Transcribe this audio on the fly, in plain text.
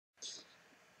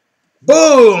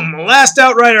Boom! Last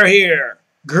Outrider here.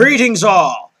 Greetings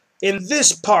all. In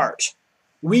this part,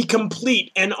 we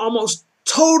complete an almost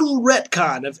total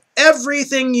retcon of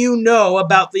everything you know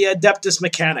about the Adeptus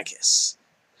Mechanicus.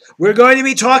 We're going to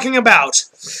be talking about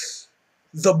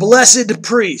the blessed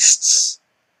priests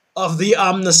of the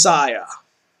Omnissiah.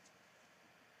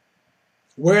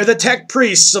 Where the tech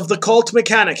priests of the Cult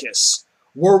Mechanicus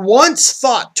were once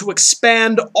thought to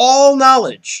expand all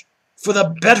knowledge for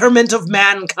the betterment of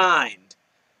mankind,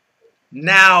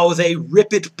 now they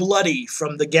rip it bloody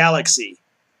from the galaxy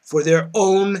for their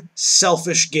own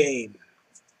selfish gain.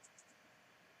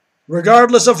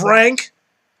 Regardless of rank,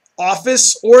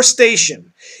 office, or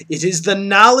station, it is the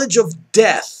knowledge of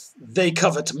death they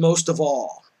covet most of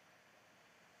all.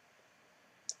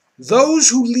 Those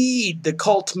who lead the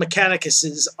Cult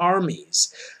Mechanicus'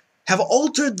 armies have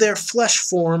altered their flesh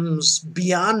forms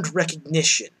beyond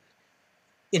recognition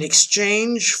in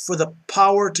exchange for the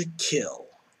power to kill.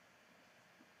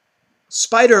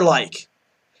 Spider-like,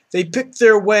 they pick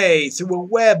their way through a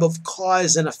web of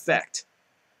cause and effect,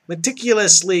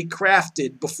 meticulously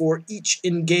crafted before each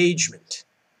engagement,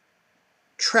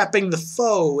 trapping the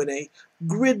foe in a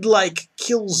grid-like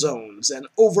kill zones and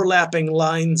overlapping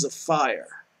lines of fire.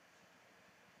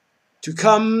 To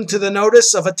come to the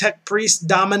notice of a tech priest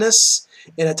dominus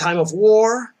in a time of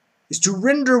war is to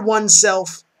render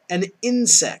oneself an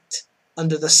insect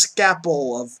under the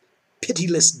scalpel of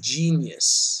pitiless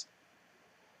genius.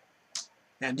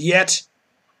 And yet,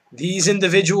 these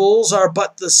individuals are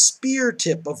but the spear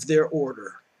tip of their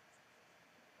order.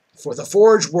 For the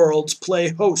Forge Worlds play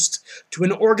host to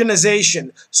an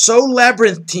organization so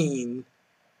labyrinthine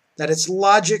that its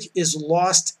logic is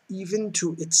lost even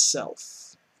to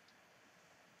itself.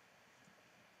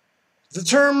 The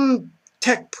term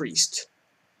tech priest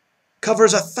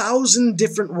covers 1,000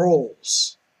 different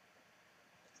roles.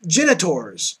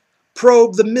 Genitors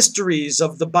probe the mysteries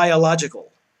of the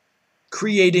biological,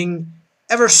 creating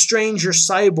ever-stranger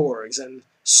cyborgs and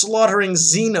slaughtering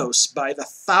Xenos by the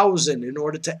thousand in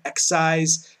order to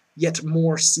excise yet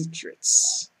more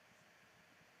secrets.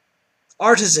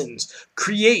 Artisans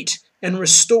create and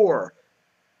restore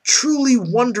truly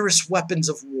wondrous weapons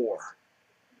of war,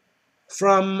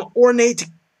 from ornate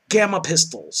gamma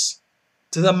pistols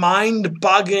to the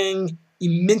mind-boggling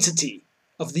immensity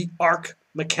of the Arc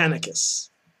Mechanicus.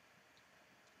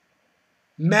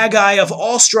 Magi of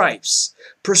all stripes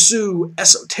pursue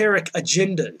esoteric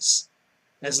agendas,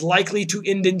 as likely to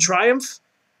end in triumph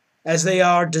as they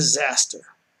are disaster.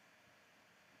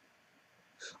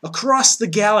 Across the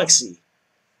galaxy,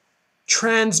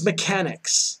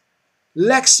 transmechanics,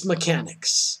 lex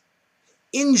mechanics,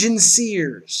 engine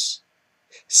seers,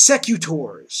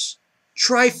 secutors,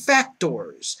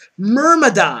 trifactors,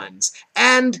 myrmidons,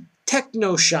 and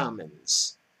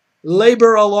techno-shamans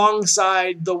labor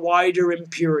alongside the wider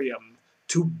Imperium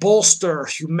to bolster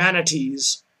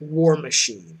humanity's war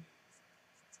machine.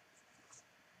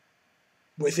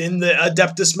 Within the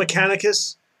Adeptus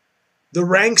Mechanicus, the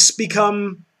ranks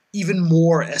become even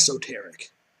more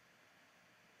esoteric.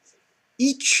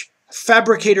 Each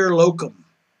fabricator locum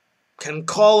can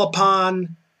call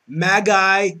upon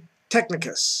Magi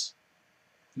Technicus,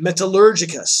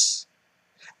 Metallurgicus,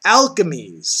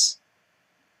 Alchemies,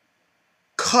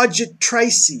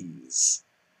 Cogitatrices,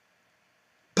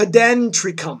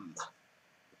 Pedantricum,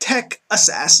 Tech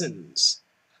Assassins,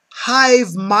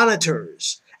 Hive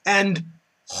Monitors, and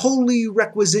Holy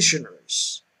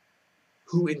Requisitioners,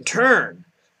 who in turn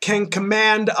can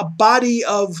command a body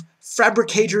of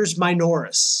Fabricators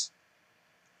Minoris,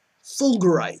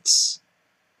 Fulgurites,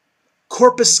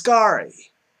 Corpuscari,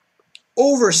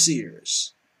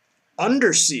 Overseers,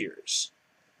 Underseers,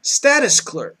 Status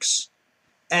Clerks,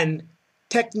 and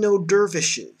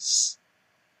Techno-Dervishes.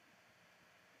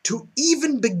 To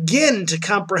even begin to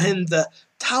comprehend the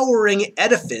towering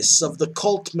edifice of the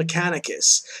Cult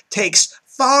Mechanicus takes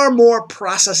far more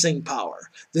processing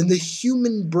power than the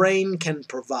human brain can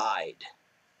provide.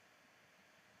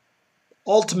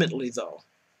 Ultimately, though,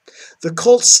 the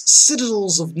cult's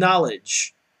citadels of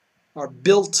knowledge are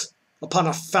built upon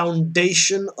a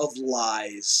foundation of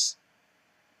lies.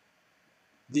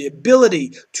 The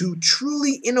ability to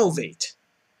truly innovate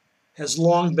has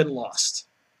long been lost,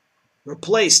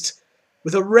 replaced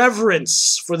with a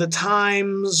reverence for the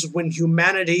times when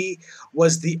humanity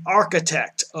was the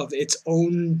architect of its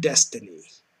own destiny.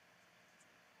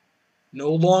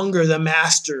 No longer the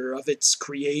master of its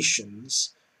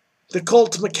creations, the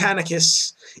Cult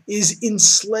Mechanicus is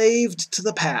enslaved to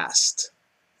the past.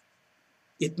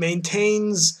 It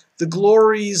maintains the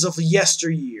glories of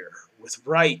yesteryear with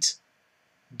rite,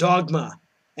 dogma,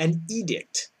 and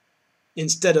edict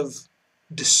instead of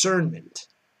discernment,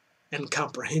 and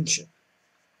comprehension.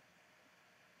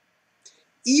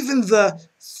 Even the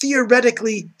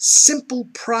theoretically simple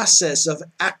process of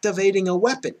activating a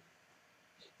weapon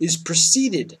is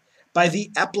preceded by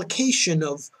the application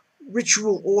of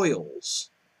ritual oils,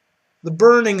 the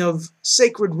burning of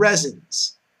sacred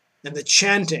resins, and the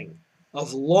chanting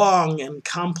of long and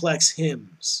complex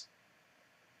hymns.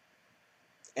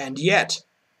 And yet,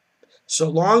 so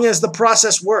long as the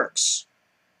process works,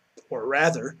 or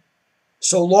rather,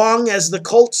 so long as the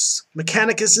Cult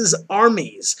Mechanicus'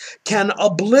 armies can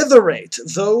obliterate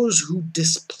those who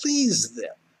displease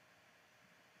them,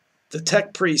 the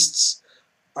tech priests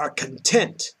are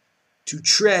content to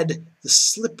tread the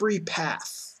slippery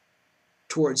path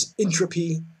towards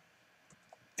entropy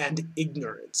and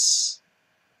ignorance.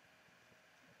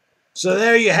 So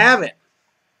there you have it.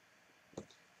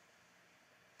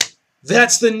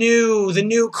 That's the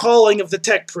new calling of the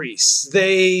tech priests.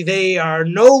 They are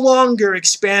no longer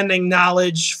expanding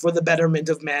knowledge for the betterment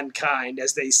of mankind,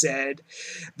 as they said.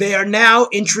 They are now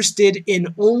interested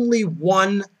in only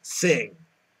one thing: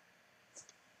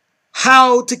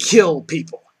 how to kill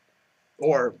people,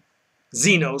 or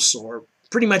Xenos, or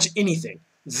pretty much anything.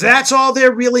 That's all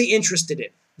they're really interested in.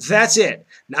 That's it.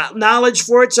 Not knowledge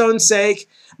for its own sake,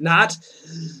 not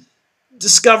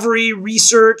discovery,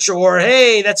 research, or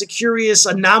hey, that's a curious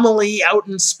anomaly out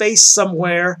in space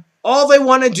somewhere. All they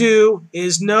want to do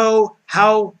is know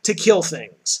how to kill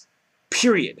things.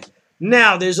 Period.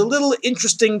 Now, there's a little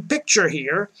interesting picture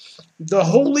here. The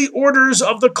Holy Orders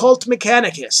of the Cult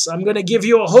Mechanicus. I'm going to give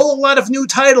you a whole lot of new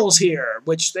titles here,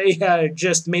 which they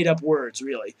just made up words,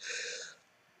 really.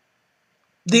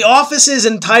 The offices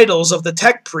and titles of the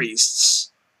tech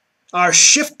priests are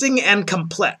shifting and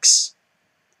complex.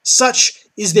 Such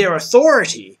is their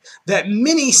authority that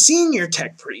many senior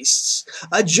tech priests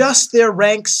adjust their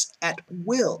ranks at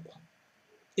will.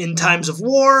 In times of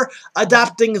war,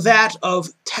 adopting that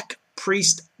of tech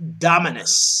priest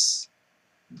dominus.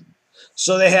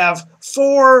 So they have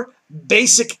 4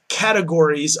 basic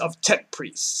categories of tech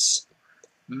priests: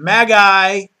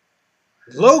 magi,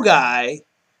 logi,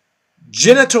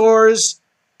 genitors,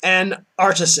 and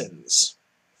artisans.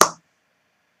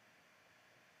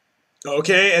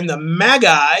 Okay, and the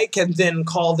magi can then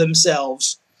call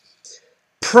themselves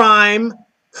Prime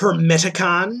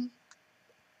Hermeticon,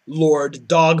 Lord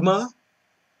Dogma,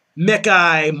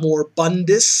 Mechai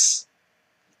Morbundus,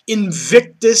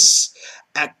 Invictus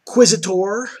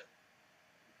Acquisitor,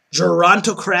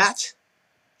 Gerontocrat,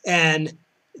 and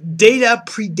Data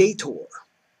Predator.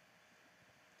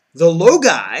 The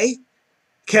logi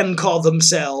can call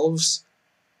themselves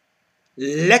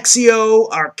Lexio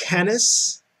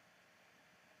Arcanus,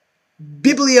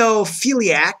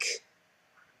 Bibliophiliac,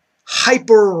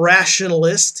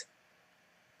 Hyper-Rationalist,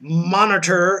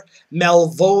 Monitor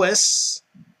Malvous,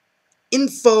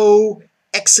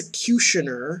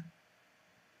 Info-Executioner,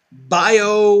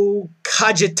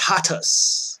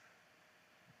 Bio-Cogitatus.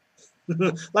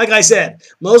 Like I said,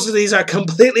 most of these are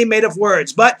completely made up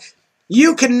words, but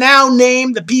you can now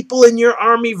name the people in your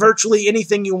army virtually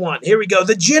anything you want. Here we go.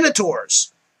 The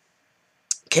genitors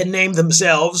can name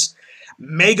themselves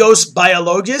Magos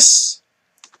Biologus,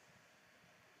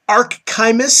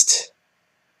 Archchimist,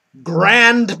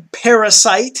 Grand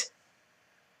Parasite,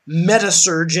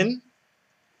 Metasurgeon,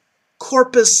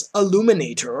 Corpus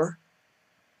Illuminator,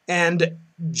 and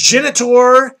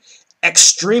Genitor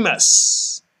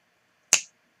Extremus.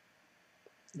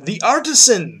 The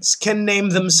artisans can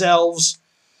name themselves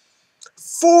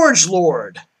Forge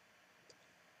Lord,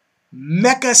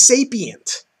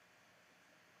 Mechasapient,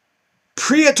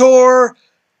 Praetor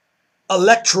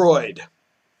Electroid,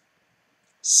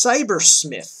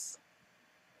 Cybersmith,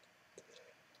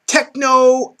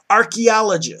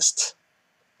 Techno-Archaeologist,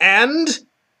 and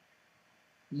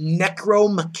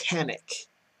Necromechanic.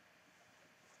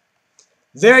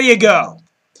 There you go.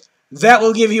 That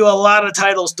will give you a lot of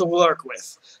titles to work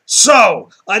with. So,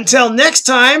 until next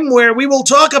time, where we will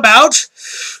talk about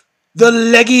the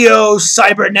Legio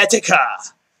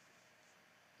Cybernetica.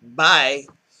 Bye.